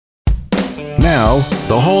Now,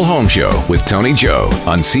 The Whole Home Show with Tony Joe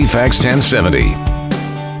on CFAX 1070.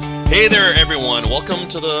 Hey there, everyone. Welcome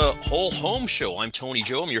to The Whole Home Show. I'm Tony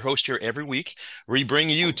Joe. I'm your host here every week. We bring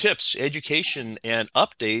you tips, education, and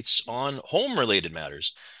updates on home-related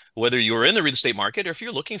matters. Whether you're in the real estate market or if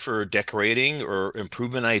you're looking for decorating or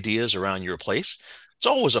improvement ideas around your place, it's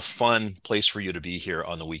always a fun place for you to be here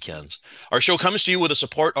on the weekends. Our show comes to you with the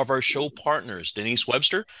support of our show partners, Denise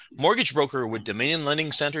Webster, mortgage broker with Dominion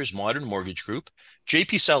Lending Center's Modern Mortgage Group,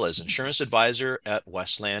 JP Sellers, insurance advisor at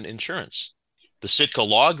Westland Insurance, the Sitka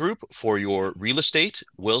Law Group for your real estate,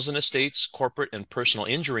 wills and estates, corporate and personal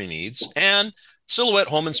injury needs, and Silhouette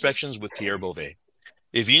Home Inspections with Pierre Beauvais.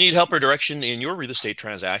 If you need help or direction in your real estate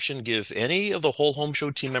transaction, give any of the Whole Home Show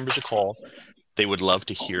team members a call. They would love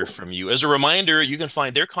to hear from you. As a reminder, you can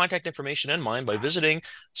find their contact information and mine by visiting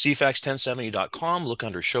cfax1070.com. Look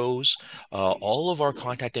under shows. All of our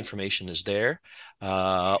contact information is there.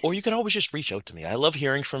 Or you can always just reach out to me. I love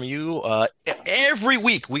hearing from you. Every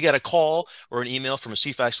week we get a call or an email from a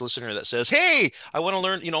CFAX listener that says, hey, I want to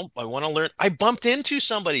learn, I bumped into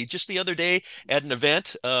somebody just the other day at an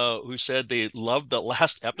event who said they loved the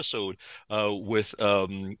last episode with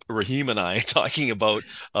Raheem and I talking about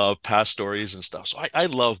past stories and stuff. So I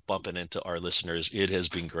love bumping into our listeners. It has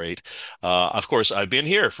been great. Of course, I've been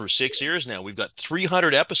here for 6 years now. We've got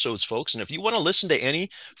 300 episodes, folks. And if you want to listen to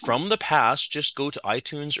any from the past, just go to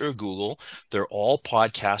iTunes or Google. They're all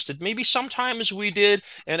podcasted. Maybe sometimes we did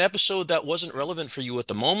an episode that wasn't relevant for you at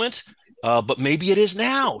the moment, but maybe it is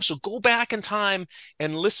now. So go back in time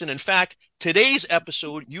and listen. In fact, today's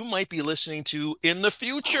episode you might be listening to in the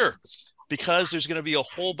future, because there's going to be a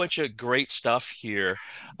whole bunch of great stuff here.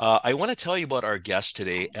 I want to tell you about our guest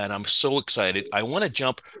today, and I'm so excited. I want to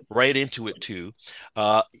jump right into it too.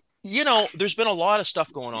 There's been a lot of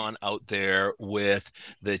stuff going on out there with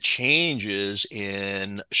the changes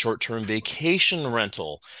in short-term vacation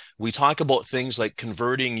rental. We talk about things like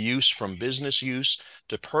converting use from business use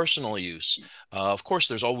to personal use. Of course,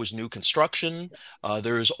 there's always new construction.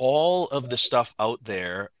 There's all of the stuff out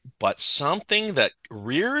there, but something that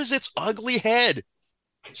rears its ugly head,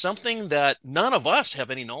 something that none of us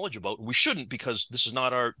have any knowledge about. We shouldn't, because this is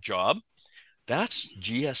not our job. That's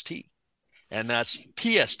GST. And that's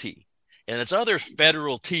PST, and it's other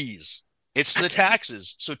federal T's. It's the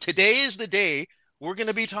taxes. So today is the day we're going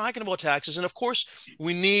to be talking about taxes. And of course,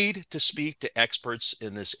 we need to speak to experts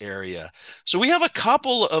in this area. So we have a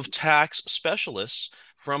couple of tax specialists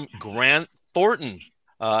from Grant Thornton.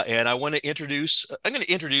 And I'm going to introduce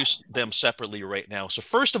them separately right now. So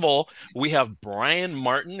first of all, we have Brian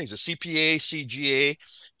Martin. He's a CPA, CGA.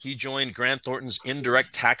 He joined Grant Thornton's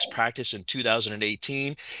indirect tax practice in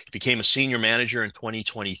 2018. He became a senior manager in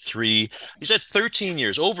 2023. He's had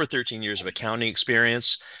over 13 years of accounting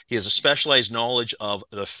experience. He has a specialized knowledge of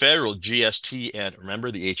the federal GST and, remember,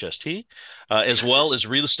 the HST, as well as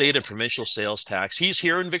real estate and provincial sales tax. He's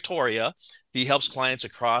here in Victoria. He helps clients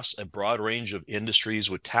across a broad range of industries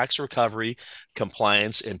with tax recovery,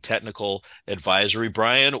 compliance, and technical advisory.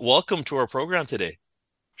 Brian, welcome to our program today.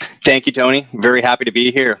 Thank you, Tony. Very happy to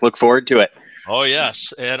be here. Look forward to it. Oh,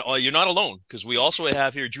 yes. And you're not alone, because we also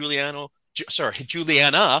have here Juliana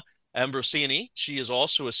Ambrosini. She is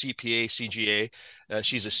also a CPA, CGA.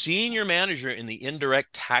 She's a senior manager in the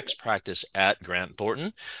indirect tax practice at Grant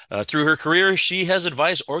Thornton. Through her career, she has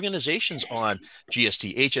advised organizations on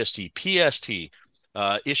GST, HST, PST,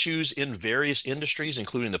 issues in various industries,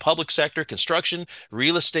 including the public sector, construction,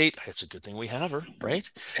 real estate. It's a good thing we have her, right?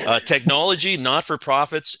 Technology,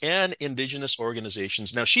 not-for-profits, and Indigenous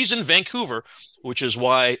organizations. Now, she's in Vancouver, which is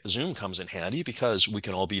why Zoom comes in handy, because we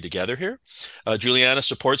can all be together here. Juliana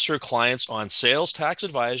supports her clients on sales tax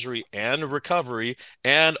advisory and recovery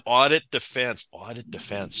and audit defense. Audit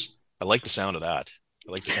defense. I like the sound of that.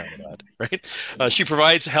 Right? She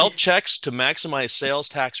provides health checks to maximize sales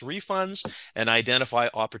tax refunds and identify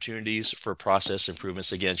opportunities for process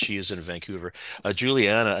improvements. Again, she is in Vancouver.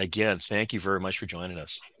 Juliana, again, thank you very much for joining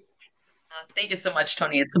us. Thank you so much,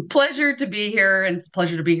 Tony. It's a pleasure to be here, and it's a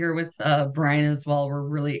pleasure to be here with Brian as well. We're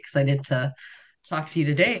really excited to talk to you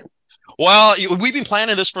today. Well, we've been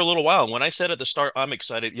planning this for a little while. When I said at the start, I'm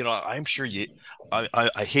excited, I'm sure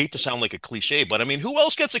I hate to sound like a cliche, but I mean, who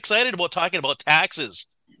else gets excited about talking about taxes?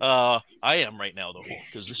 I am right now, though,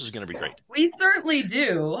 because this is going to be great. We certainly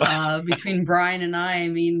do. Between Brian and I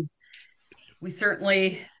mean,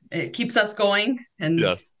 it keeps us going, and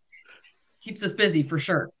yes, keeps us busy for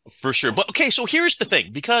sure. For sure. But okay, so here's the thing,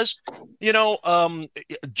 because GST,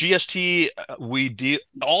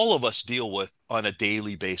 all of us deal with on a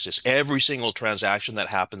daily basis. Every single transaction that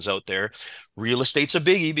happens out there. Real estate's a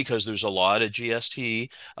biggie because there's a lot of GST.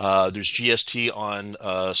 There's GST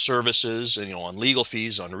on services and on legal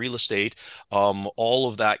fees on real estate, all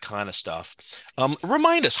of that kind of stuff.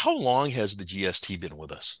 Remind us, how long has the GST been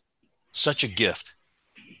with us? Such a gift.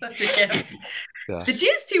 Such a gift. Yeah. The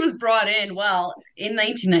GST was brought in, well, in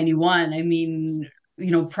 1991. I mean,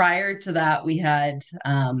 prior to that, we had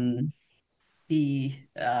the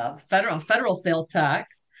federal sales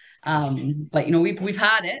tax. But we've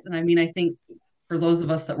had it, and I mean, I think for those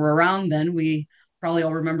of us that were around then, we probably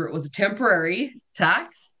all remember it was a temporary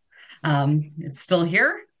tax. It's still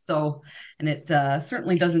here, and it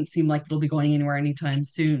certainly doesn't seem like it'll be going anywhere anytime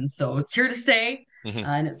soon. So it's here to stay,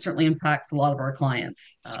 and it certainly impacts a lot of our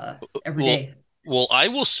clients every day. Well, I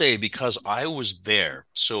will say, because I was there,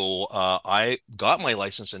 so I got my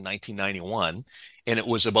license in 1991, and it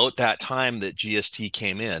was about that time that GST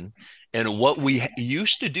came in. And what we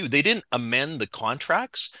used to do, they didn't amend the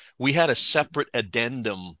contracts. We had a separate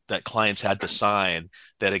addendum that clients had to sign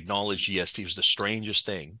that acknowledged GST. It was the strangest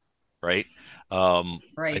thing, right?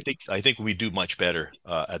 Right. I think we do much better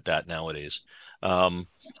at that nowadays.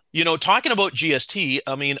 Talking about GST,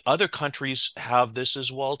 I mean, other countries have this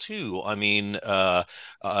as well too. I mean,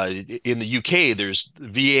 in the UK, there's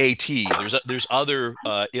VAT. There's other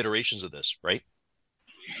iterations of this, right?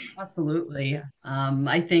 Absolutely.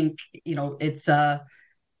 I think it's I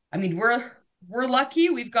mean, we're lucky.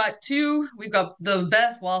 We've got two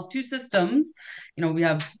systems. We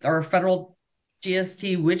have our federal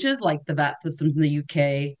GST, which is like the VAT systems in the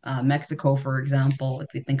UK, Mexico, for example, if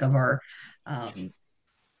we think of our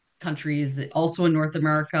countries, also in North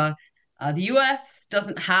America. The US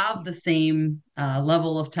doesn't have the same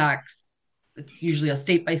level of tax. It's usually a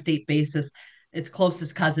state by state basis. Its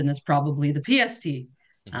closest cousin is probably the PST,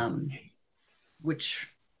 which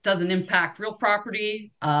doesn't impact real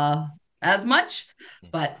property as much,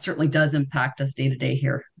 but certainly does impact us day to day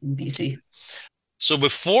here in BC. So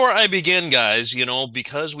before I begin, guys,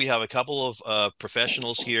 because we have a couple of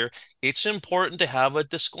professionals here, it's important to have a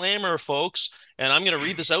disclaimer, folks. And I'm going to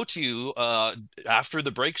read this out to you after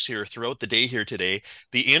the breaks here throughout the day here today.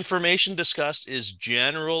 The information discussed is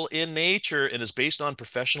general in nature and is based on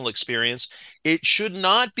professional experience. It should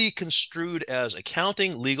not be construed as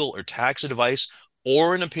accounting, legal, or tax advice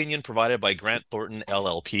or an opinion provided by Grant Thornton,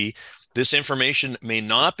 LLP. This information may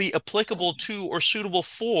not be applicable to or suitable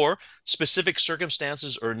for specific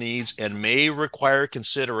circumstances or needs and may require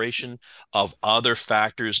consideration of other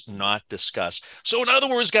factors not discussed. So in other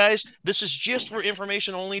words, guys, this is just for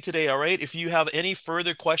information only today, all right? If you have any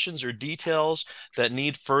further questions or details that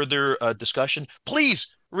need further discussion,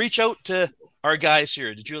 please reach out to our guys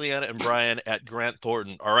here, to Juliana and Brian at Grant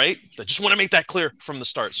Thornton, all right? I just want to make that clear from the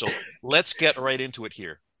start. So let's get right into it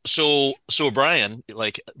here. So Brian,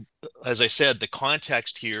 like, as I said, the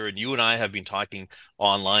context here, and you and I have been talking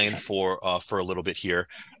online for a little bit here.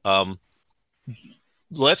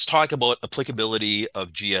 Let's talk about applicability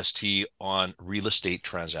of GST on real estate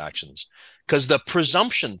transactions, because the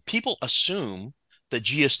presumption, people assume that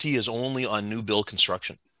GST is only on new build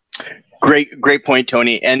construction. Great point,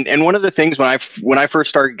 Tony. And one of the things when I first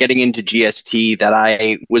started getting into GST that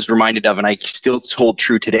I was reminded of, and I still hold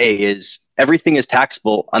true today, is everything is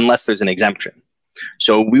taxable unless there's an exemption.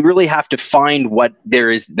 So we really have to find what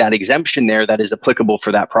there is, that exemption there that is applicable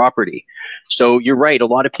for that property. So you're right. A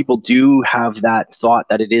lot of people do have that thought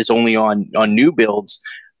that it is only on new builds,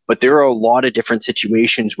 but there are a lot of different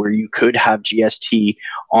situations where you could have GST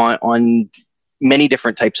on many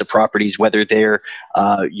different types of properties, whether they're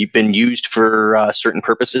you've been used for certain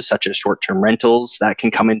purposes, such as short-term rentals, that can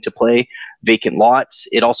come into play, vacant lots.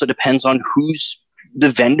 It also depends on who's the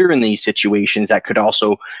vendor in these situations that could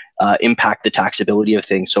also impact the taxability of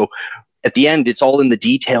things. So at the end, it's all in the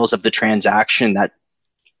details of the transaction that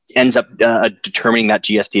ends up determining that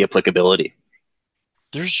GST applicability.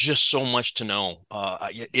 There's just so much to know.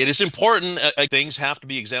 It is important. Things have to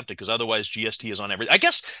be exempted because otherwise GST is on everything. I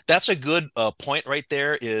guess that's a good point right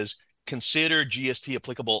there, is consider GST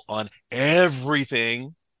applicable on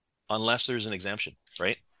everything unless there's an exemption,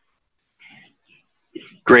 right?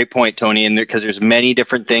 Great point, Tony. And because there's many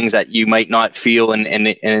different things that you might not feel, and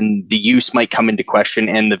the use might come into question,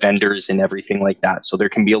 and the vendors and everything like that. So there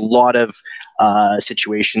can be a lot of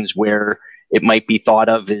situations where it might be thought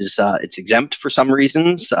of as it's exempt for some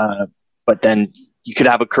reasons, but then you could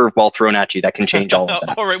have a curveball thrown at you that can change all of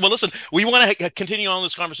that. All right. Well, listen, we want to continue on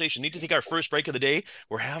this conversation. Need to take our first break of the day.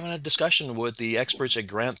 We're having a discussion with the experts at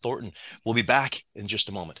Grant Thornton. We'll be back in just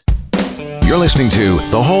a moment. You're listening to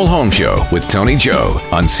The Whole Home Show with Tony Joe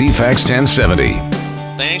on CFAX 1070.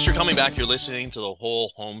 Thanks for coming back. You're listening to the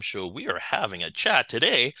Whole Home Show. We are having a chat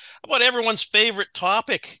today about everyone's favorite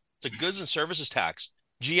topic. It's a goods and services tax,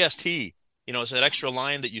 GST. It's that extra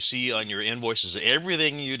line that you see on your invoices,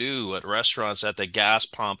 everything you do at restaurants, at the gas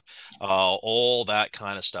pump, all that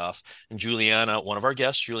kind of stuff. And Juliana, one of our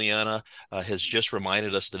guests, Juliana, has just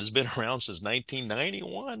reminded us that it's been around since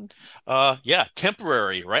 1991. Yeah,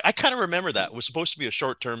 temporary, right? I kind of remember that. It was supposed to be a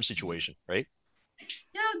short-term situation, right?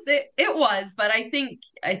 Yeah, it was, but I think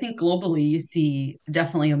globally you see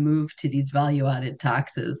definitely a move to these value-added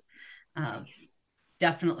taxes. Um,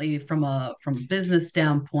 Definitely from a business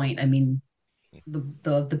standpoint, I mean,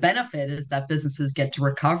 the benefit is that businesses get to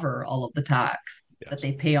recover all of the tax that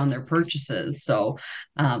they pay on their purchases. So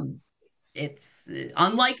it's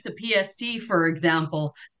unlike the PST, for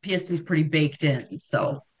example. PST is pretty baked in.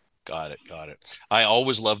 So Got it. I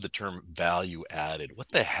always love the term value added. What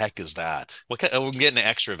the heck is that? We're getting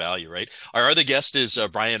extra value, right? Our other guest is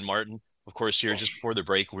Brian Martin. Of course, here just before the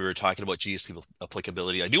break, we were talking about GST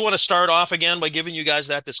applicability. I do want to start off again by giving you guys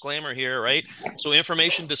that disclaimer here, right? So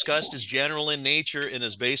information discussed is general in nature and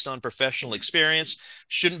is based on professional experience,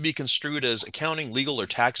 shouldn't be construed as accounting, legal, or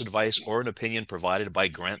tax advice or an opinion provided by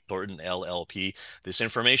Grant Thornton, LLP. This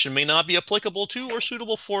information may not be applicable to or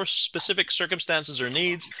suitable for specific circumstances or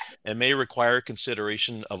needs and may require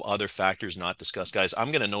consideration of other factors not discussed. Guys,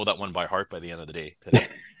 I'm going to know that one by heart by the end of the day today,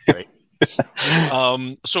 right?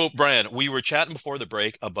 So Brian, we were chatting before the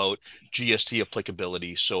break about GST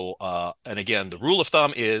applicability. So, and again, the rule of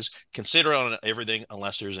thumb is consider on everything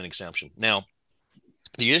unless there's an exemption. Now,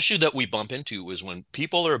 the issue that we bump into is when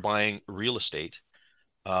people are buying real estate,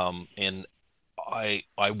 and I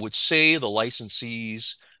would say the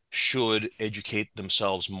licensees should educate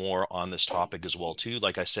themselves more on this topic as well too.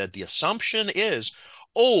 Like I said, the assumption is,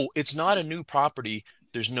 oh, it's not a new property,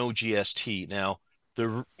 there's no GST. Now,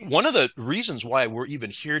 one of the reasons why we're even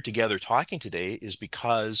here together talking today is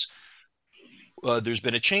because there's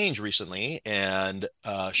been a change recently, and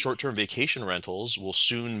short-term vacation rentals will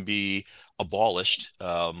soon be abolished,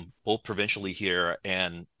 both provincially here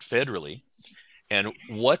and federally. And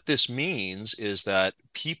what this means is that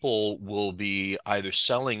people will be either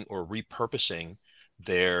selling or repurposing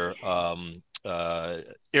their Airbnbs,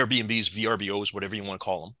 VRBOs, whatever you want to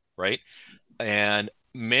call them, right? And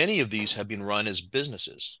many of these have been run as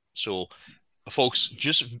businesses. So folks,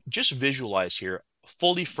 just visualize here,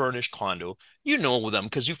 fully furnished condo. You know them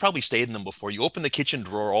because you've probably stayed in them before. You open the kitchen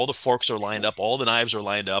drawer, all the forks are lined up, all the knives are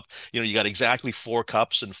lined up. You got exactly 4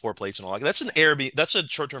 cups and 4 plates and all that. That's an Airbnb, that's a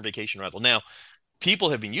short-term vacation rental. Now, people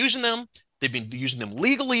have been using them. They've been using them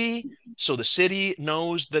legally, so the city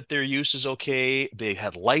knows that their use is okay. They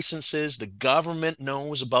had licenses. The government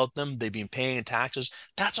knows about them. They've been paying taxes.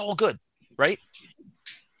 That's all good, right?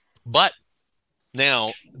 But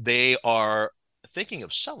now they are thinking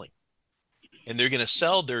of selling, and they're going to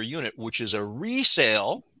sell their unit, which is a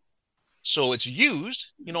resale. So it's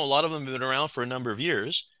used. A lot of them have been around for a number of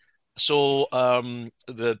years. So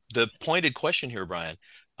the pointed question here, Brian,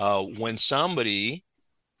 when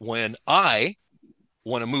I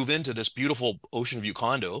want to move into this beautiful ocean view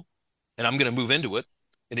condo, and I'm going to move into it,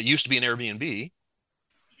 and it used to be an Airbnb,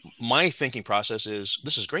 my thinking process is,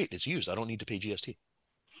 this is great. It's used. I don't need to pay GST.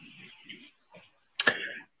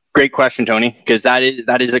 Great question, Tony, because that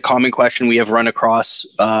is a common question we have run across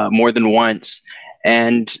more than once.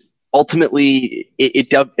 And ultimately, it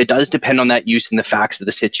does depend on that use and the facts of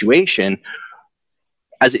the situation.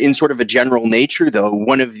 As in sort of a general nature, though,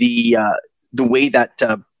 one of the way that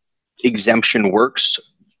exemption works,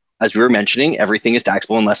 as we were mentioning, everything is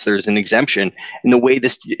taxable unless there's an exemption. And the way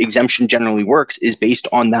this exemption generally works is based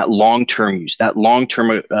on that long-term use, that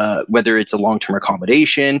long-term, whether it's a long-term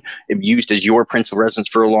accommodation, used as your principal residence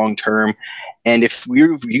for a long term. And if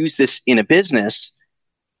you've used this in a business,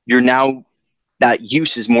 that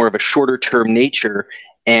use is more of a shorter term nature.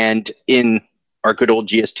 And in our good old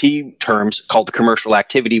GST terms, called the commercial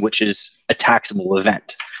activity, which is a taxable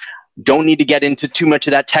event. Don't need to get into too much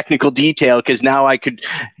of that technical detail because now I could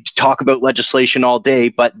talk about legislation all day.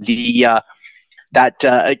 But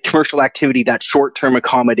that commercial activity, that short-term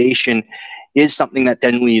accommodation, is something that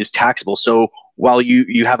generally is taxable. So while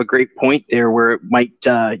you have a great point there, where it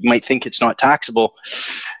you might think it's not taxable,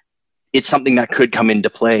 it's something that could come into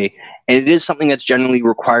play, and it is something that's generally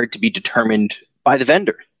required to be determined by the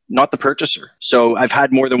vendor, not the purchaser. So I've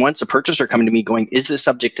had more than once a purchaser come to me going, "Is this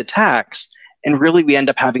subject to tax?" And really, we end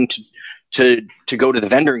up having to go to the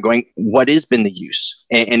vendor and going, what has been the use,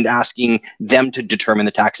 and asking them to determine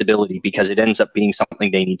the taxability, because it ends up being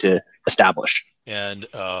something they need to establish. And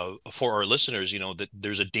for our listeners, that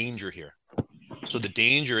there's a danger here. So the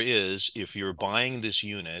danger is if you're buying this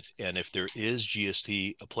unit and if there is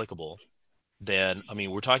GST applicable, then I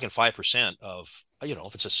mean we're talking 5% of,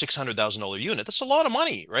 if it's a $600,000 unit, that's a lot of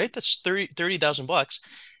money, right? That's 30,000 bucks,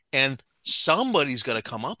 and somebody's got to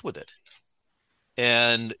come up with it.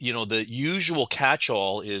 And the usual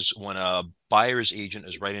catch-all is when a buyer's agent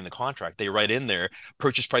is writing the contract, they write in there,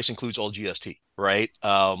 purchase price includes all GST, right?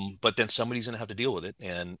 But then somebody's going to have to deal with it,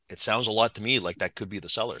 and it sounds a lot to me like that could be the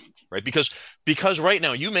seller, right? Because right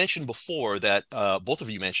now you mentioned before that both of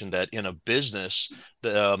you mentioned that in a business,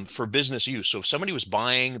 for business use. So if somebody was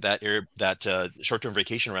buying that short-term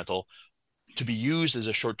vacation rental to be used as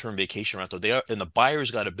a short-term vacation rental, and the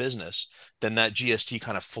buyer's got a business, then that GST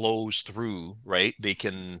kind of flows through, right? They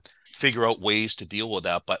can figure out ways to deal with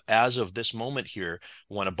that. But as of this moment here,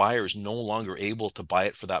 when a buyer is no longer able to buy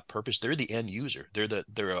it for that purpose, they're the end user.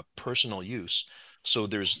 They're a personal use. So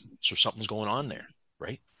something's going on there,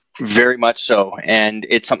 right? Very much so, and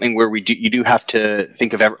it's something where you do have to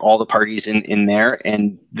think of all the parties in there,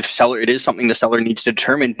 and the seller. It is something the seller needs to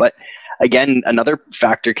determine, but again, another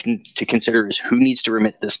factor to consider is who needs to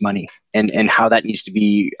remit this money and how that needs to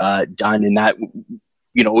be done. And that,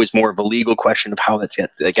 is more of a legal question of how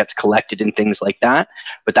that gets collected and things like that.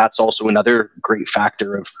 But that's also another great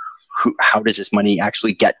factor of how does this money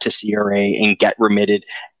actually get to CRA and get remitted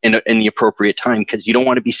in the appropriate time, because you don't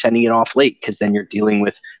want to be sending it off late, because then you're dealing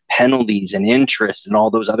with penalties and interest and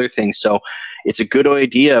all those other things. So it's a good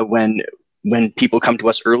idea when people come to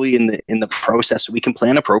us early in the process, so we can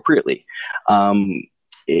plan appropriately.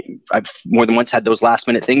 I've more than once had those last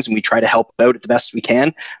minute things, and we try to help out at the best we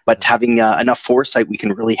can, but having enough foresight, we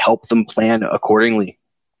can really help them plan accordingly.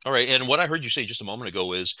 All right. And what I heard you say just a moment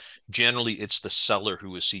ago is generally it's the seller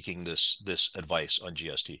who is seeking this advice on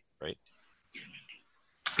GST, right?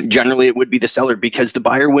 Generally, it would be the seller, because the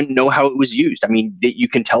buyer wouldn't know how it was used. I mean, you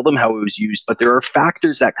can tell them how it was used, but there are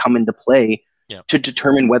factors that come into play to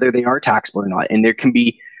determine whether they are taxable or not. And there can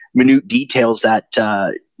be minute details that,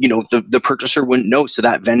 the purchaser wouldn't know. So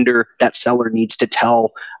that seller needs to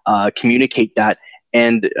communicate that.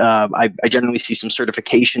 And I generally see some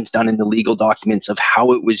certifications done in the legal documents of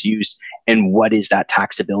how it was used and what is that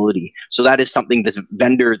taxability. So that is something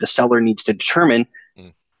the seller needs to determine,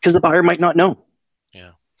 because the buyer might not know.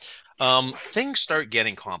 Yeah. Things start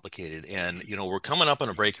getting complicated, and we're coming up on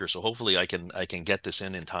a break here, so hopefully I can get this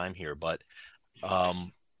in time here. But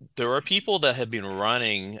there are people that have been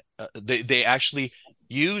running. They actually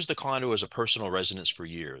use the condo as a personal residence for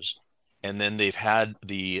years, and then they've had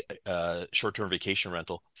the short-term vacation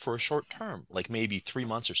rental for a short term, like maybe 3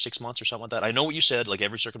 months or 6 months or something like that. I know what you said, like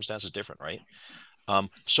every circumstance is different, right?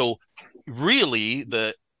 So really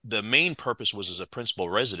the main purpose was as a principal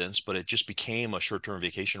residence, but it just became a short-term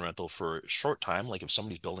vacation rental for a short time, like if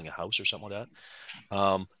somebody's building a house or something like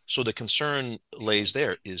that. So the concern lays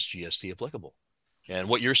there, is GST applicable? And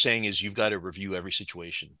what you're saying is you've got to review every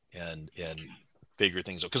situation and figure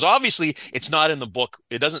things out. Because obviously it's not in the book.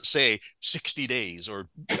 It doesn't say 60 days or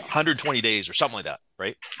 120 days or something like that,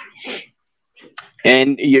 right?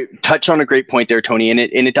 And you touch on a great point there, Tony. And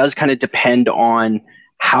it does kind of depend on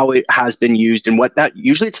how it has been used and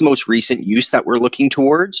usually it's the most recent use that we're looking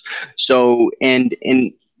towards. So, and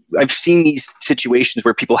I've seen these situations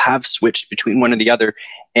where people have switched between one or the other.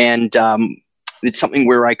 And it's something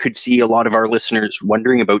where I could see a lot of our listeners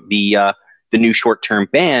wondering about the new short-term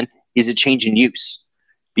ban is a change in use.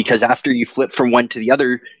 Because after you flip from one to the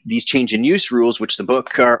other, these change in use rules, which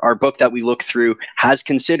our book that we look through has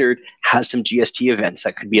considered, has some GST events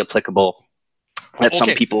that could be applicable that some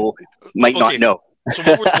people might not know. So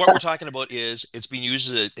what we're talking about is it's being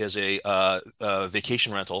used as a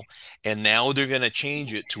vacation rental, and now they're going to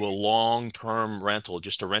change it to a long-term rental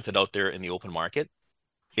just to rent it out there in the open market.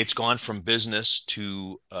 It's gone from business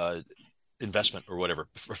to investment or whatever,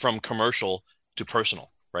 from commercial to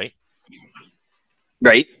personal, right?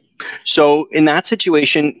 Right. So in that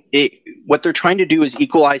situation, what they're trying to do is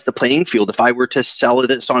equalize the playing field. If I were to sell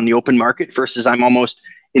this on the open market versus I'm almost,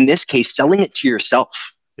 in this case, selling it to yourself.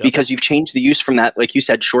 Yep. Because you've changed the use from that, like you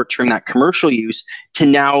said, short-term, that commercial use, to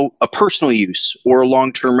now a personal use or a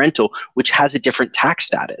long-term rental, which has a different tax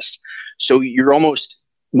status. So you're almost,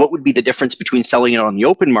 what would be the difference between selling it on the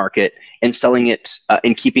open market and selling it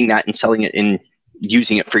and keeping that and selling it and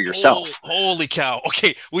using it for yourself? Holy cow.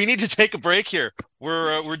 Okay, we need to take a break here.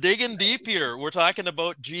 We're digging deep here. We're talking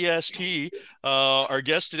about GST. Our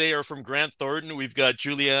guests today are from Grant Thornton. We've got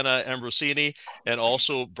Juliana Ambrosini and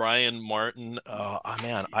also Brian Martin.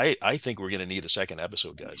 Man, I think we're going to need a second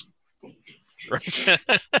episode, guys. Right?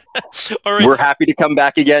 All right. We're happy to come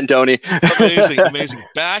back again, Tony. Amazing.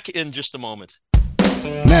 Back in just a moment.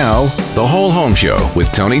 Now, the Whole Home Show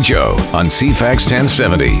with Tony Joe on CFAX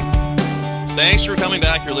 1070. Thanks for coming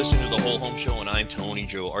back. You're listening to the Whole Home Show, and I'm Tony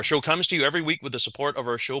Joe. Our show comes to you every week with the support of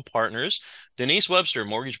our show partners: Denise Webster,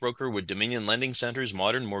 mortgage broker with Dominion Lending Center's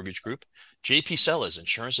Modern Mortgage Group; JP Sellas,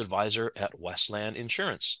 insurance advisor at Westland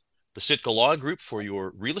Insurance; the Sitka Law Group for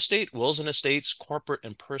your real estate, wills and estates, corporate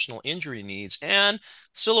and personal injury needs; and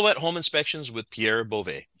Silhouette Home Inspections with Pierre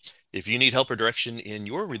Beauvais. If you need help or direction in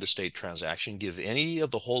your real estate transaction, give any of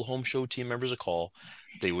the Whole Home Show team members a call.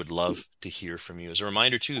 They would love to hear from you. As a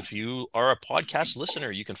reminder, too, if you are a podcast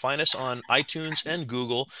listener, you can find us on iTunes and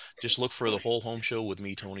Google. Just look for the Whole Home Show with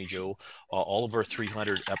me, Tony Joe. All of our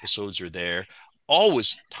 300 episodes are there.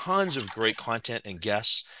 Always tons of great content and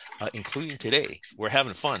guests, including today. We're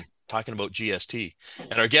having fun talking about GST.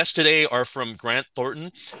 And our guests today are from Grant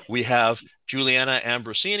Thornton. We have Juliana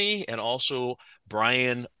Ambrosini and also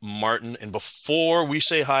Brian Martin. And before we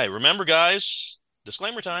say hi, remember, guys,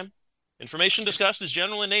 disclaimer time. Information discussed is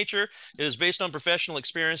general in nature. It is based on professional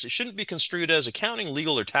experience. It shouldn't be construed as accounting,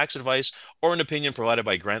 legal, or tax advice or an opinion provided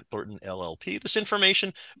by Grant Thornton LLP. This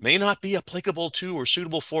information may not be applicable to or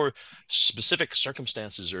suitable for specific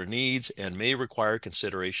circumstances or needs and may require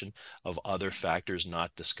consideration of other factors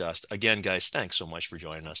not discussed. Again, guys, thanks so much for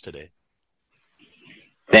joining us today.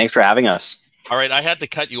 Thanks for having us. All right, I had to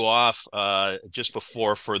cut you off just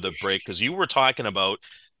before for the break because you were talking about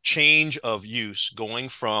change of use going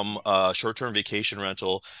from short-term vacation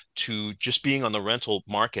rental to just being on the rental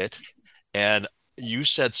market. And you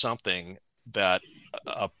said something that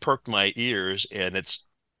perked my ears, and it's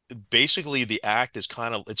basically the act is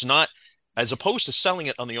kind of, it's not, as opposed to selling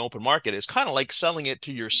it on the open market, it's kind of like selling it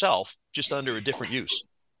to yourself, just under a different use.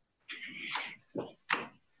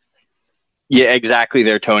 Yeah, exactly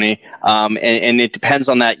there, Tony. And it depends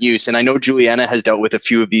on that use. And I know Juliana has dealt with a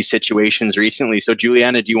few of these situations recently. So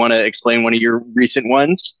Juliana, do you want to explain one of your recent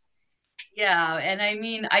ones? Yeah. And I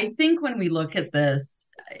mean, I think when we look at this,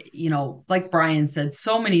 like Brian said,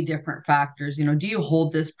 so many different factors. Do you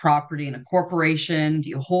hold this property in a corporation? Do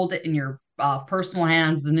you hold it in your personal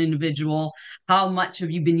hands as an individual? How much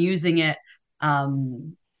have you been using it?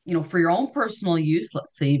 For your own personal use.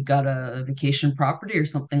 Let's say you've got a vacation property or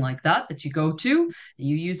something like that you go to,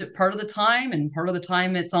 you use it part of the time, and part of the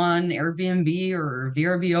time it's on Airbnb or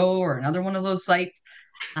VRBO or another one of those sites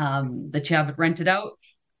that you have it rented out.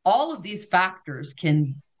 All of these factors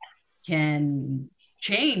can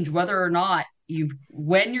change whether or not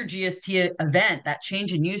when your GST event, that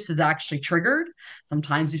change in use is actually triggered.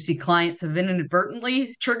 Sometimes you see clients have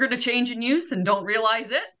inadvertently triggered a change in use and don't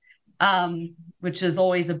realize it. Which is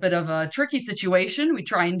always a bit of a tricky situation. We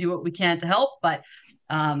try and do what we can to help, but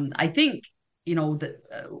I think that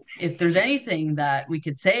if there's anything that we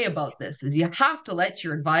could say about this is you have to let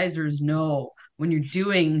your advisors know when you're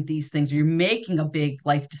doing these things or you're making a big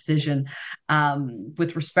life decision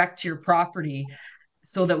with respect to your property,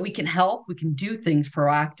 so that we can help, we can do things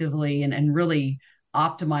proactively and really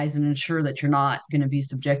optimize and ensure that you're not going to be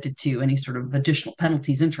subjected to any sort of additional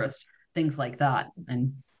penalties, interest, things like that.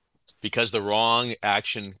 And because the wrong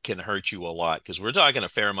action can hurt you a lot, because we're talking a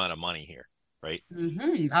fair amount of money here, right?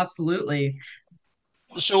 Absolutely.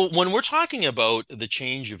 So when we're talking about the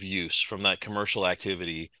change of use from that commercial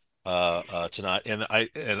activity to not,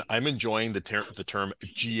 and I'm enjoying the term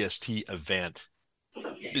GST event.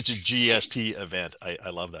 It's a GST event. I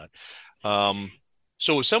love that.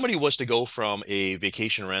 So if somebody was to go from a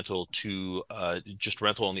vacation rental to just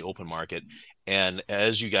rental on the open market, and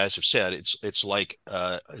as you guys have said, it's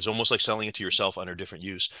almost like selling it to yourself under different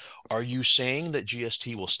use. Are you saying that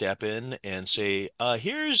GST will step in and say,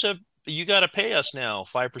 you got to pay us now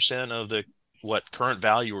 5% of the current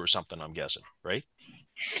value or something? I'm guessing, right?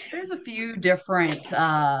 There's a few different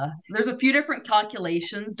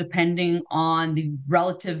calculations depending on the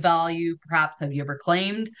relative value. Perhaps have you ever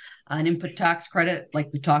claimed an input tax credit?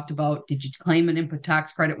 Like we talked about, did you claim an input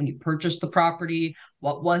tax credit when you purchased the property?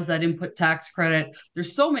 What was that input tax credit?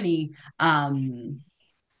 There's so many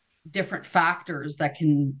different factors that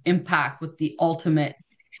can impact what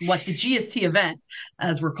the GST event,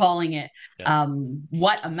 as we're calling it,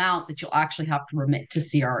 what amount that you'll actually have to remit to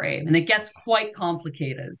CRA. And it gets quite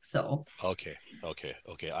complicated. So. Okay.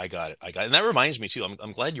 I got it. And that reminds me too,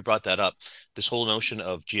 I'm glad you brought that up. This whole notion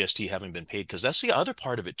of GST having been paid, because that's the other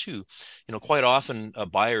part of it too. Quite often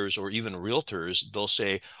buyers or even realtors, they'll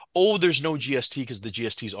say, oh, there's no GST because the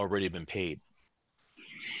GST's already been paid.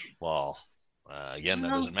 Well, again, that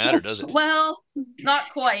doesn't matter, does it? Well,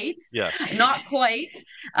 not quite. Yes. Not quite.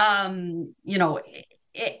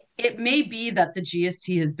 it may be that the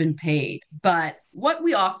GST has been paid, but what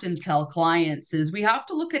we often tell clients is we have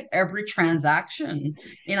to look at every transaction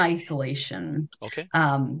in isolation. Okay.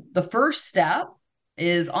 The first step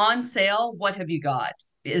is on sale. What have you got?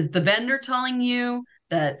 Is the vendor telling you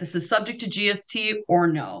that this is subject to GST or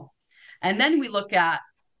no? And then we look at,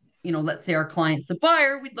 let's say our client's the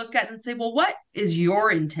buyer, we'd look at it and say, well, what is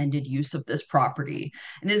your intended use of this property?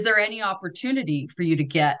 And is there any opportunity for you to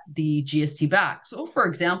get the GST back? So, for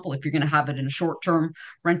example, if you're going to have it in a short-term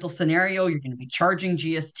rental scenario, you're going to be charging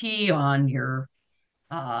GST on your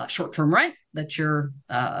short-term rent that you're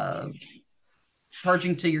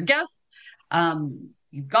charging to your guests.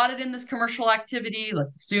 You've got it in this commercial activity.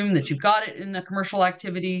 Let's assume that you've got it in a commercial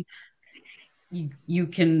activity. You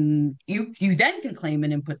then can claim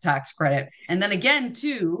an input tax credit. And then again,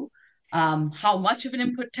 too, how much of an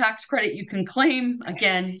input tax credit you can claim.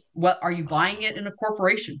 Again, what are you buying it in a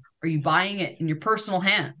corporation? Are you buying it in your personal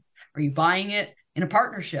hands? Are you buying it in a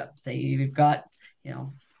partnership? Say you've got,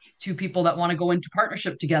 two people that want to go into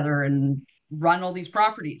partnership together and run all these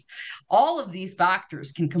properties. All of these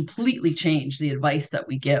factors can completely change the advice that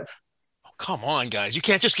we give. Oh, come on, guys. You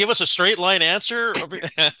can't just give us a straight line answer.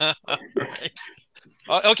 Right.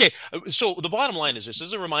 Okay, so the bottom line is this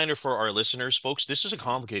is a reminder for our listeners, folks. This is a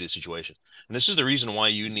complicated situation, and this is the reason why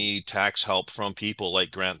you need tax help from people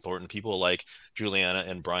like Grant Thornton, people like Juliana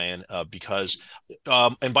and Brian, because,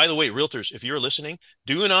 and by the way, realtors, if you're listening,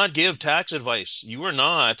 do not give tax advice. You are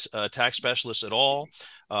not a tax specialist at all.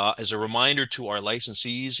 As a reminder to our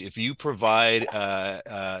licensees, if you provide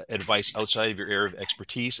advice outside of your area of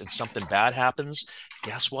expertise and something bad happens,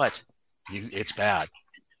 guess what? It's bad.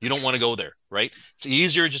 You don't want to go there, right? It's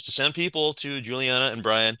easier just to send people to Juliana and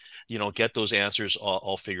Brian, get those answers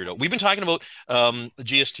all figured out. We've been talking about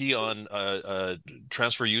GST on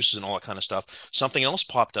transfer uses and all that kind of stuff. Something else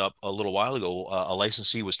popped up a little while ago. A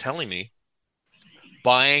licensee was telling me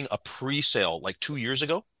buying a pre-sale like 2 years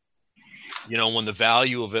ago, when the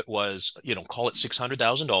value of it was, call it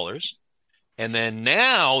 $600,000. And then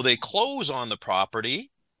now they close on the property.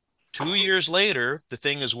 2 years later, the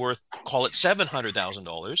thing is worth, call it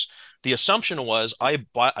 $700,000. The assumption was I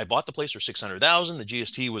bought the place for $600,000. The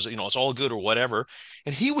GST was, it's all good or whatever.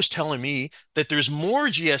 And he was telling me that there's more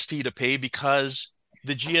GST to pay because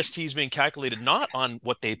the GST is being calculated not on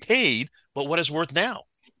what they paid, but what it's worth now.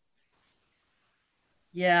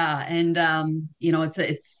 Yeah, and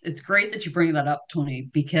it's great that you bring that up, Tony,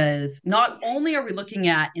 because not only are we looking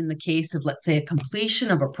at in the case of, let's say, a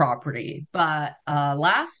completion of a property, but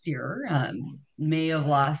last year, May of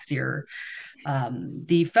last year,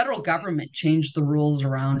 the federal government changed the rules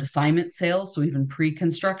around assignment sales, so even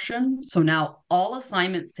pre-construction. So now all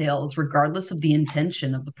assignment sales, regardless of the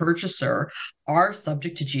intention of the purchaser, are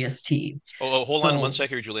subject to GST. Hold on 1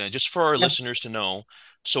 second, Juliana, just for our listeners to know.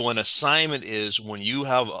 So an assignment is when you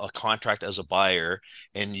have a contract as a buyer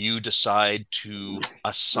and you decide to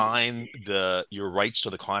assign your rights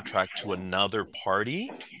to the contract to another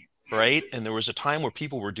party, right? And there was a time where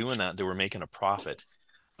people were doing that, they were making a profit.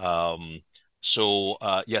 So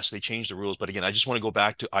yes, they changed the rules. But again, I just want to go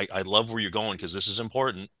back to, I love where you're going because this is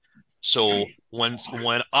important. So when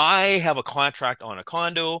I have a contract on a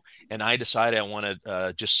condo and I decide I want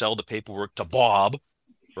to just sell the paperwork to Bob,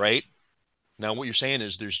 right? Now, what you're saying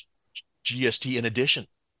is there's GST in addition.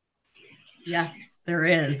 Yes, there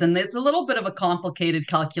is. And it's a little bit of a complicated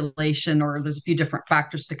calculation, or there's a few different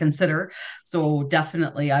factors to consider. So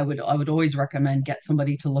definitely I would always recommend get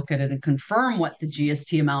somebody to look at it and confirm what the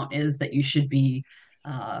GST amount is that you should be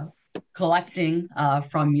collecting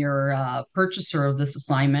from your purchaser of this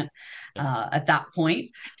assignment at that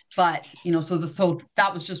point. But, so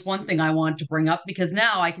that was just one thing I wanted to bring up, because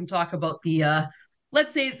now I can talk about the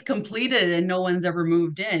let's say it's completed and no one's ever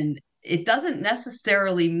moved in. It doesn't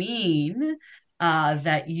necessarily mean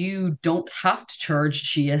that you don't have to charge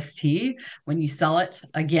GST when you sell it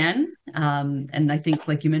again. And I think,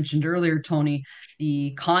 like you mentioned earlier, Tony,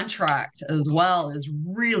 the contract as well is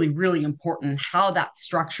really, really important, how that's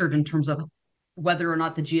structured in terms of whether or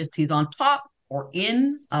not the GST is on top or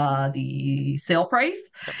in the sale price.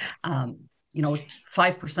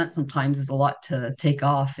 5% sometimes is a lot to take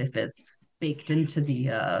off if it's baked into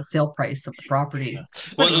the sale price of the property.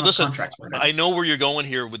 Well, listen, I know where you're going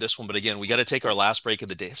here with this one, but again, we got to take our last break of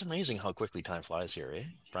the day. It's amazing how quickly time flies here, eh?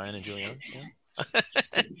 Brian and Julianne? Yeah.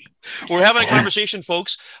 We're having a conversation,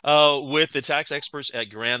 folks, with the tax experts at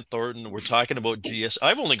Grant Thornton. We're talking about GST.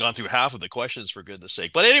 I've only gone through half of the questions, for goodness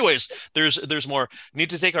sake. But anyways, there's more. Need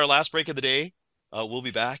to take our last break of the day. We'll be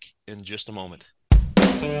back in just a moment.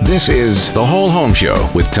 This is The Whole Home Show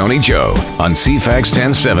with Tony Joe on CFAX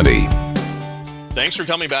 1070. Thanks for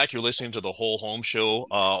coming back. You're listening to the Whole Home Show,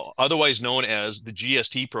 otherwise known as the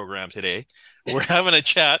GST program today. We're having a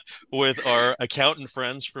chat with our accountant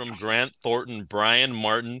friends from Grant Thornton, Brian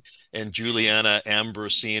Martin and Juliana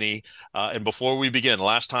Ambrosini. And before we begin,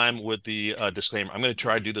 last time with the disclaimer, I'm going to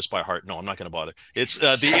try to do this by heart. No, I'm not going to bother. It's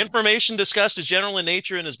the information discussed is general in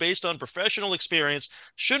nature and is based on professional experience,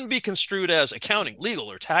 shouldn't be construed as accounting,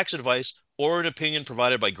 legal, or tax advice, or an opinion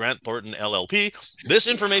provided by Grant Thornton LLP. This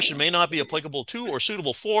information may not be applicable to or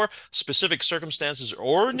suitable for specific circumstances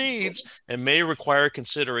or needs and may require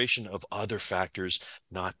consideration of other factors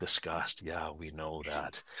not discussed. Yeah, we know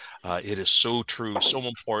that. It is so true, so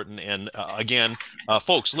important. And again,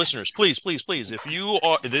 folks, listeners, please, if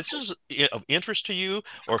this is of interest to you,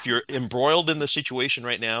 or if you're embroiled in the situation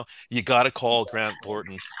right now, you got to call Grant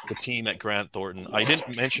Thornton, the team at Grant Thornton. I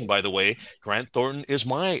didn't mention, by the way, Grant Thornton is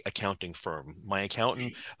my accounting firm. My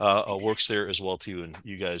accountant works there as well too. And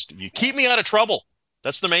you guys, you keep me out of trouble.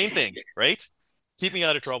 That's the main thing, right? Keep me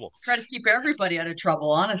out of trouble. Try to keep everybody out of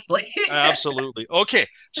trouble, honestly. Absolutely. Okay.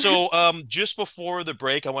 So just before the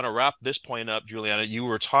break, I want to wrap this point up, Juliana. You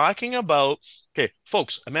were talking about, okay,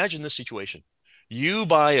 folks, imagine this situation. You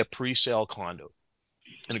buy a pre-sale condo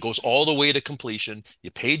and it goes all the way to completion.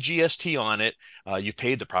 You paid GST on it. You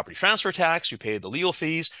paid the property transfer tax. You paid the legal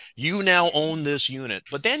fees. You now own this unit,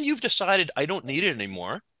 but then you've decided I don't need it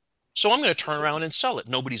anymore. So I'm going to turn around and sell it.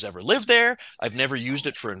 Nobody's ever lived there. I've never used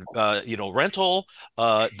it for, rental.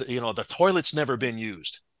 The toilet's never been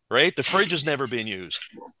used, right? The fridge has never been used.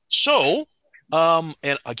 So,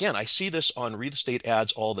 and again, I see this on real estate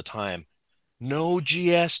ads all the time. No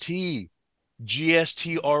GST.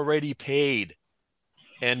 GST already paid.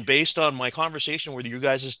 And based on my conversation with you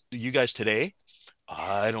guys today,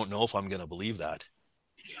 I don't know if I'm going to believe that.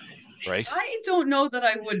 Right? I don't know that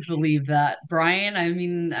I would believe that, Brian. I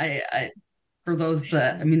mean, I for those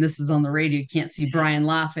that, I mean, this is on the radio. You can't see Brian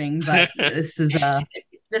laughing, but this is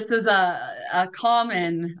a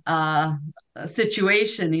common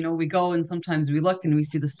situation. You know, we go and sometimes we look and we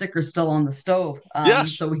see the sticker still on the stove.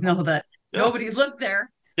 Yes. So we know that nobody lived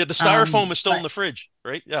there. Yeah, the styrofoam is still in the fridge,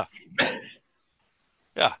 right? Yeah.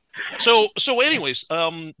 Yeah. So anyways,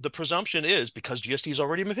 the presumption is because GST has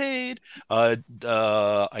already been paid,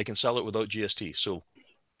 I can sell it without GST. So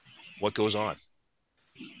what goes on?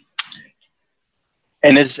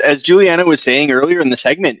 And as Juliana was saying earlier in the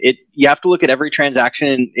segment, you have to look at every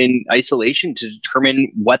transaction in isolation to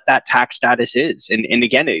determine what that tax status is. And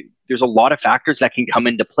again, there's a lot of factors that can come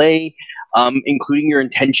into play, including your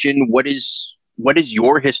intention. What is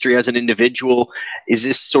your history as an individual? Is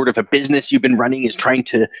this sort of a business you've been running, is trying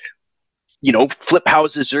to, flip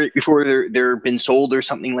houses before they're been sold or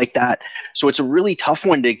something like that? So it's a really tough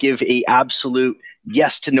one to give a absolute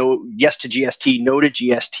yes to GST, no to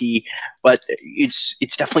GST, but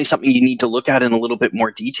it's definitely something you need to look at in a little bit more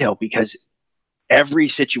detail, because every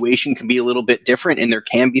situation can be a little bit different, and there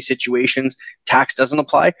can be situations tax doesn't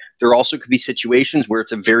apply. There also could be situations where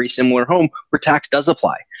it's a very similar home where tax does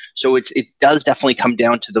apply. So it does definitely come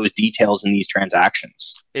down to those details in these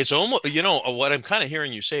transactions. It's almost, what I'm kind of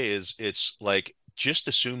hearing you say is it's like, just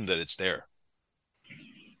assume that it's there.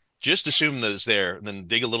 Just assume that it's there, and then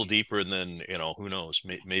dig a little deeper, and then, who knows,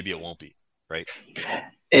 maybe it won't be, right?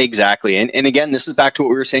 Exactly. And again, this is back to what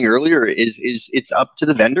we were saying earlier, is it's up to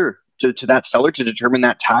the vendor, to that seller, to determine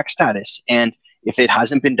that tax status. And if it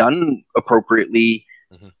hasn't been done appropriately,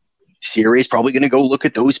 CRA is probably going to go look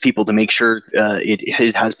at those people to make sure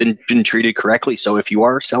it has been treated correctly. So if you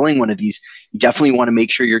are selling one of these, you definitely want to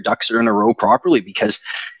make sure your ducks are in a row properly, because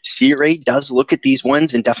CRA does look at these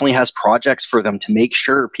ones and definitely has projects for them to make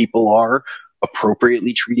sure people are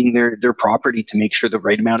appropriately treating their property, to make sure the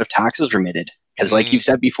right amount of taxes are remitted. Because like you've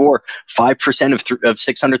said before, 5% of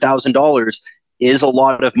 $600,000 is a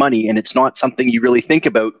lot of money, and it's not something you really think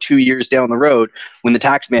about 2 years down the road when the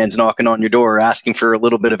tax man's knocking on your door asking for a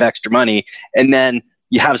little bit of extra money, and then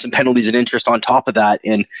you have some penalties and interest on top of that,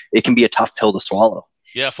 and it can be a tough pill to swallow.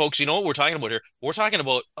 Yeah, folks, you know what we're talking about here? We're talking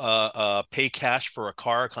about pay cash for a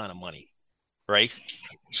car kind of money, right?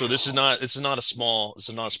 So this is not a small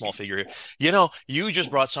figure here. You just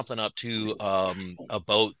brought something up too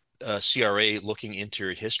about CRA looking into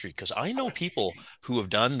your history, because I know people who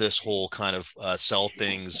have done this whole kind of sell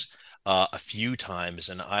things a few times,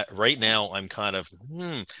 and right now I'm kind of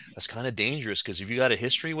that's kind of dangerous, because if you got a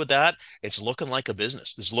history with that, it's looking like a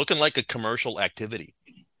business. It's looking like a commercial activity.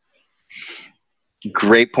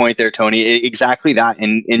 Great point there, Tony. Exactly that.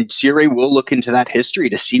 And CRA will look into that history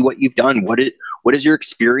to see what you've done. What is your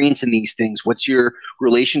experience in these things? What's your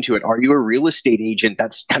relation to it? Are you a real estate agent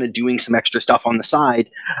that's kind of doing some extra stuff on the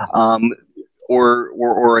side?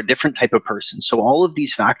 or a different type of person. So all of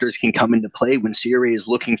these factors can come into play when CRA is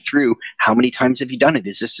looking through how many times have you done it?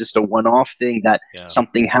 Is this just a one-off thing that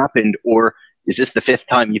something happened, or is this the fifth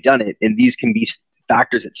time you've done it? And these can be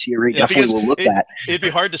factors that CRA definitely will look at. It'd be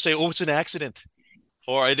hard to say, oh, it's an accident.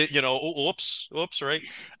 Or I did, whoops, right?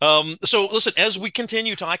 So listen, as we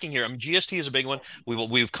continue talking here, GST is a big one.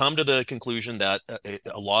 We've come to the conclusion that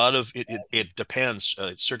a lot of it depends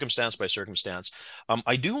circumstance by circumstance.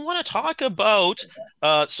 I do want to talk about.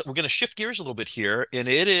 So we're going to shift gears a little bit here, and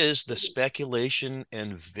it is the speculation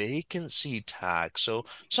and vacancy tax. So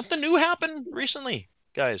something new happened recently,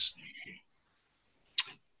 guys.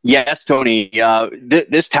 Yes, Tony.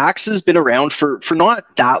 This tax has been around for not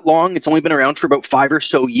that long. It's only been around for about 5 or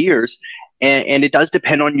so years, and it does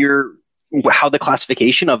depend on how the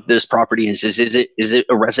classification of this property is. Is it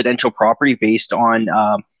a residential property based on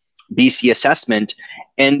BC assessment?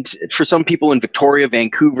 And for some people in Victoria,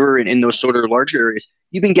 Vancouver, and in those sort of larger areas,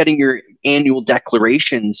 you've been getting your annual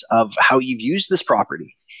declarations of how you've used this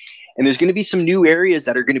property. And there's going to be some new areas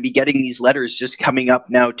that are going to be getting these letters just coming up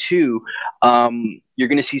now too. You're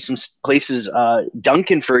going to see some places,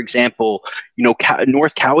 Duncan, for example,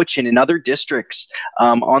 North Cowichan and other districts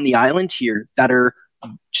on the island here that are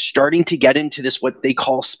starting to get into this, what they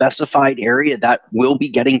call specified area, that will be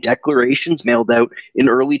getting declarations mailed out in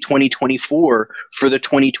early 2024 for the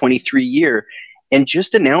 2023 year. And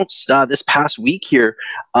just announced this past week here,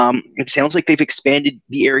 it sounds like they've expanded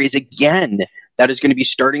the areas again. That is going to be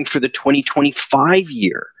starting for the 2025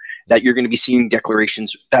 year, that you're going to be seeing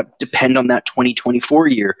declarations that depend on that 2024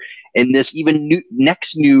 year. And this even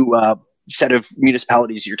next new set of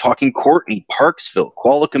municipalities, you're talking Courtenay, Parksville,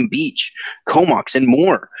 Qualicum Beach, Comox, and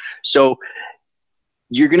more. So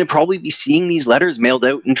you're going to probably be seeing these letters mailed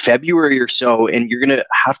out in February or so, and you're going to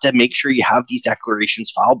have to make sure you have these declarations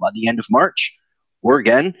filed by the end of March. Or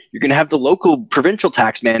again, you're going to have the local provincial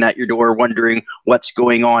tax man at your door wondering what's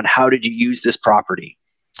going on. How did you use this property?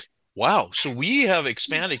 Wow. So we have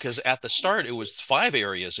expanded, because at the start it was 5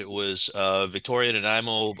 areas. It was Victoria,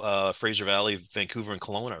 Nanaimo, Fraser Valley, Vancouver, and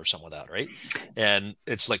Kelowna, or something like that, right? And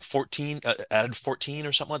it's like 14, added 14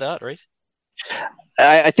 or something like that, right?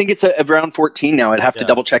 I think it's around 14 now. I'd have to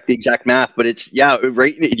double check the exact math, but it's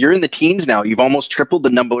right. You're in the teens now. You've almost tripled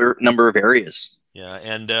the number of areas. Yeah,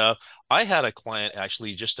 and I had a client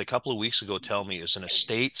actually just a couple of weeks ago tell me it's an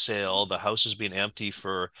estate sale. The house has been empty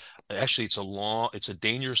for, actually it's a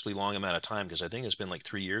dangerously long amount of time, because I think it's been like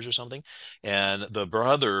 3 years or something. And the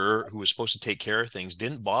brother who was supposed to take care of things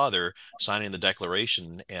didn't bother signing the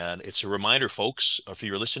declaration. And it's a reminder, folks, if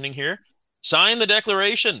you're listening here, sign the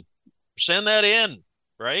declaration, send that in,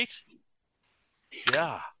 right?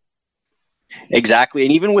 Yeah. Exactly.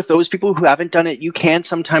 And even with those people who haven't done it, you can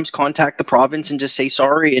sometimes contact the province and just say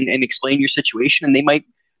sorry and explain your situation, and they might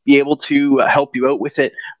be able to help you out with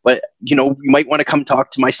it. But, you might want to come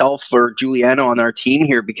talk to myself or Juliana on our team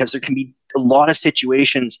here, because there can be a lot of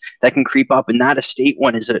situations that can creep up. And that estate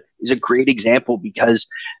one is a great example, because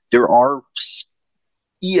there are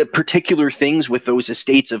particular things with those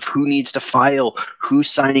estates of who needs to file, who's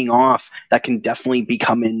signing off, that can definitely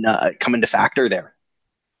come into factor there.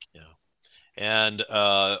 And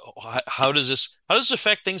how does this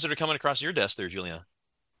affect things that are coming across your desk there, Juliana?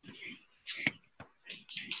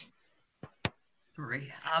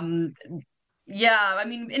 Sorry. Yeah,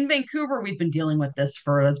 in Vancouver, we've been dealing with this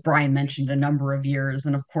for, as Brian mentioned, a number of years.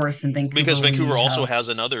 And of course, in Vancouver, because Vancouver also has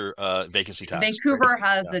another vacancy tax. Vancouver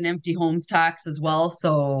has an empty homes tax as well.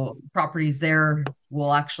 So properties there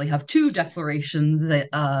will actually have 2 declarations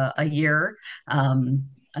a year.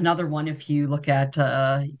 Another one, if you look at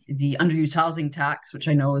the underused housing tax, which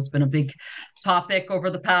I know has been a big topic over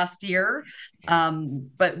the past year.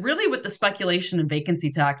 But really with the speculation and vacancy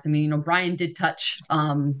tax, Brian did touch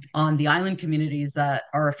on the island communities that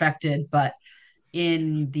are affected, but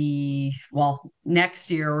in next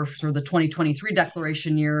year, or for the 2023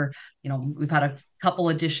 declaration year, we've had a couple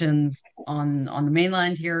additions on the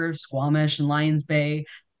mainland here, Squamish and Lions Bay.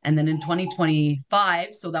 And then in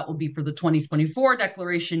 2025, so that will be for the 2024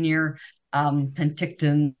 declaration year,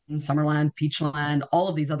 Penticton, Summerland, Peachland, all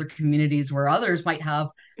of these other communities where others might have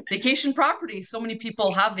vacation properties. So many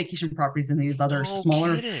people have vacation properties in these other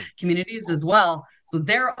smaller communities as well. So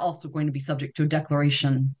they're also going to be subject to a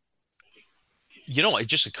declaration. It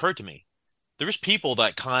just occurred to me. There's people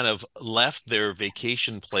that kind of left their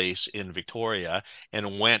vacation place in Victoria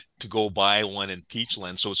and went to go buy one in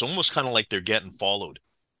Peachland. So it's almost kind of like they're getting followed.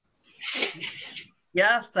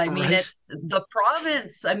 Yes, it's the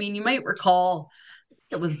province. You might recall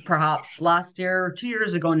it was perhaps last year or 2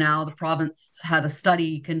 years ago now, the province had a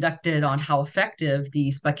study conducted on how effective the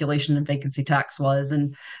speculation and vacancy tax was.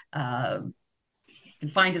 And can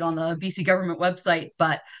find it on the BC government website.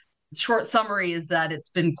 But short summary is that it's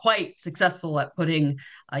been quite successful at putting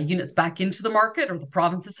units back into the market, or the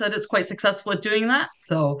province has said it's quite successful at doing that.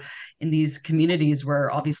 So in these communities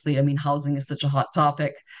where obviously, I mean, housing is such a hot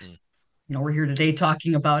topic, we're here today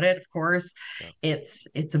talking about it, of course. Yeah.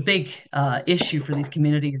 It's a big issue for these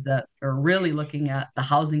communities that are really looking at the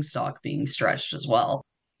housing stock being stretched as well.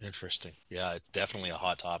 Interesting. Yeah, definitely a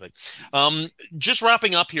hot topic. Just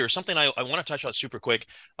wrapping up here, something I want to touch on super quick,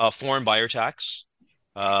 foreign buyer tax.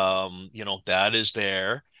 That is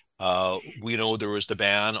there. We know there was the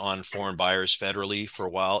ban on foreign buyers federally for a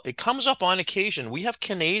while. It comes up on occasion. We have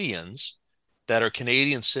Canadians that are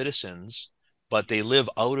Canadian citizens, but they live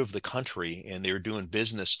out of the country and they're doing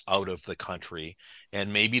business out of the country.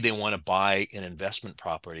 And maybe they want to buy an investment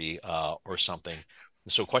property or something.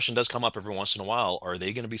 So a question does come up every once in a while. Are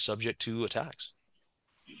they going to be subject to a tax?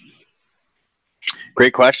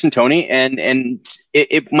 Great question, Tony. And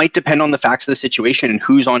it might depend on the facts of the situation and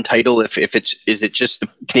who's on title. Is it just the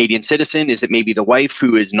Canadian citizen? Is it maybe the wife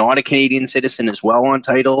who is not a Canadian citizen as well on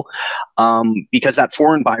title? Because that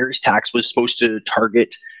foreign buyers tax was supposed to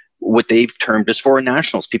target what they've termed as foreign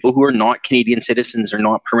nationals, people who are not Canadian citizens or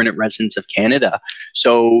not permanent residents of Canada.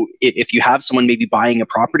 So if you have someone maybe buying a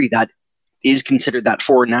property that is considered that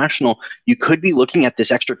foreign national, you could be looking at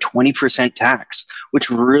this extra 20% tax,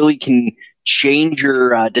 which really can change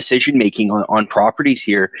your decision making on properties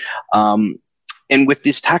here. And with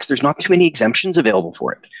this tax, there's not too many exemptions available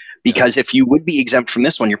for it, because if you would be exempt from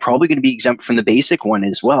this one, you're probably going to be exempt from the basic one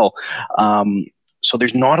as well. So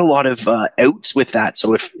there's not a lot of outs with that.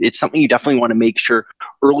 So if it's something you definitely want to make sure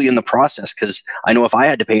early in the process, because I know if I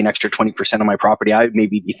had to pay an extra 20% on my property, I would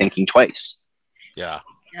maybe be thinking twice. Yeah.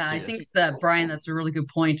 Yeah, I think that, Brian, that's a really good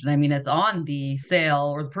point. And I mean, it's on the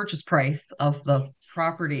sale or the purchase price of the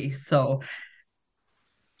property. So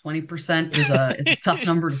 20% is a tough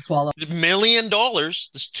number to swallow. $1 million,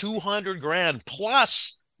 this 200 grand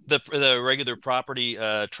plus the regular property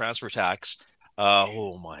transfer tax.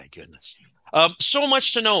 Oh my goodness. So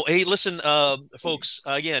much to know. Hey, listen, folks,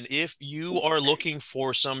 again, if you are looking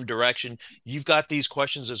for some direction, you've got these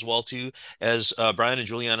questions as well, too. As Brian and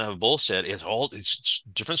Juliana have both said, it's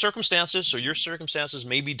different circumstances, so your circumstances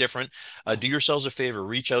may be different. Do yourselves a favor,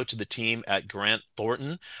 reach out to the team at Grant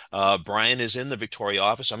Thornton. Brian is in the Victoria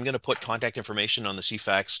office. I'm going to put contact information on the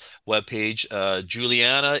CFAX webpage.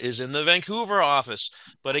 Juliana is in the Vancouver office.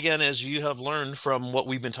 But again, as you have learned from what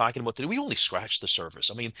we've been talking about today, we only scratched the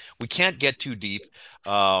surface. I mean, we can't get too deep.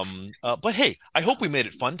 But hey, I hope we made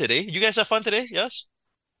it fun today. You guys have fun today? Yes?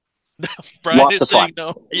 Brian Lots is of saying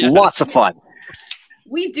fun. no. Yes. Lots of fun.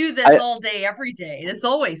 We do this all day, every day. It's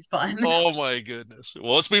always fun. Oh my goodness.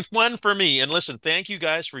 Well, it's been fun for me. And listen, thank you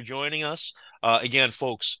guys for joining us. Again,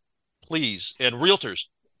 folks, please, and realtors,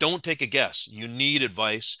 don't take a guess. You need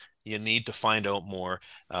advice. You need to find out more.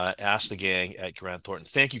 Ask the gang at Grant Thornton.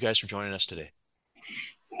 Thank you guys for joining us today.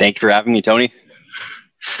 Thank you for having me, Tony.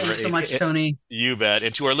 Thanks so much, Tony. You bet.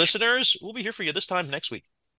 And to our listeners, we'll be here for you this time next week.